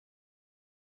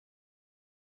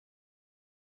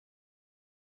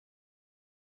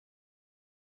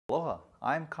Aloha,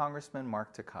 I'm Congressman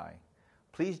Mark Takai.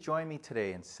 Please join me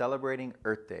today in celebrating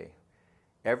Earth Day.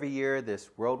 Every year,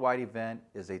 this worldwide event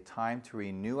is a time to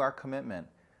renew our commitment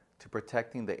to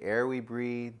protecting the air we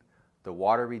breathe, the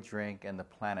water we drink, and the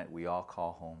planet we all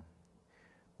call home.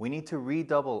 We need to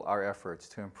redouble our efforts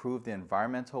to improve the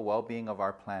environmental well-being of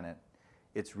our planet,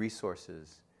 its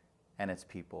resources, and its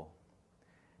people.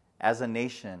 As a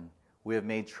nation, we have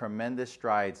made tremendous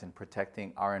strides in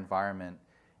protecting our environment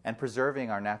and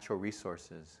preserving our natural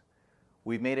resources.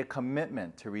 We've made a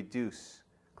commitment to reduce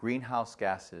greenhouse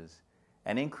gases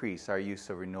and increase our use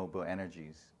of renewable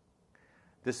energies.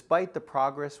 Despite the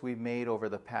progress we've made over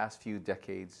the past few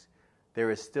decades,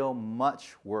 there is still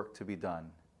much work to be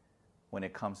done when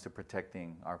it comes to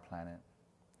protecting our planet.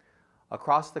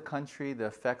 Across the country, the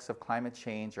effects of climate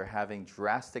change are having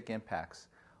drastic impacts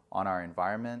on our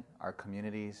environment, our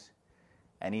communities,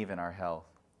 and even our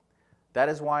health. That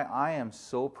is why I am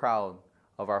so proud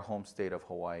of our home state of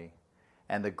Hawaii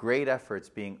and the great efforts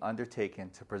being undertaken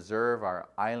to preserve our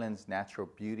island's natural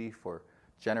beauty for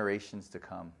generations to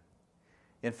come.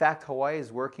 In fact, Hawaii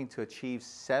is working to achieve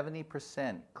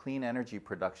 70% clean energy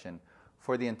production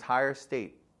for the entire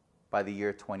state by the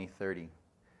year 2030.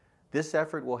 This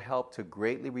effort will help to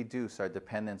greatly reduce our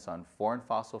dependence on foreign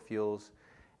fossil fuels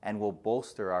and will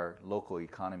bolster our local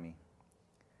economy.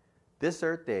 This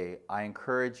Earth Day, I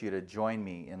encourage you to join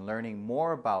me in learning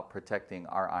more about protecting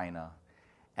our Aina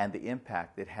and the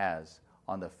impact it has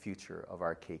on the future of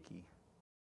our keiki.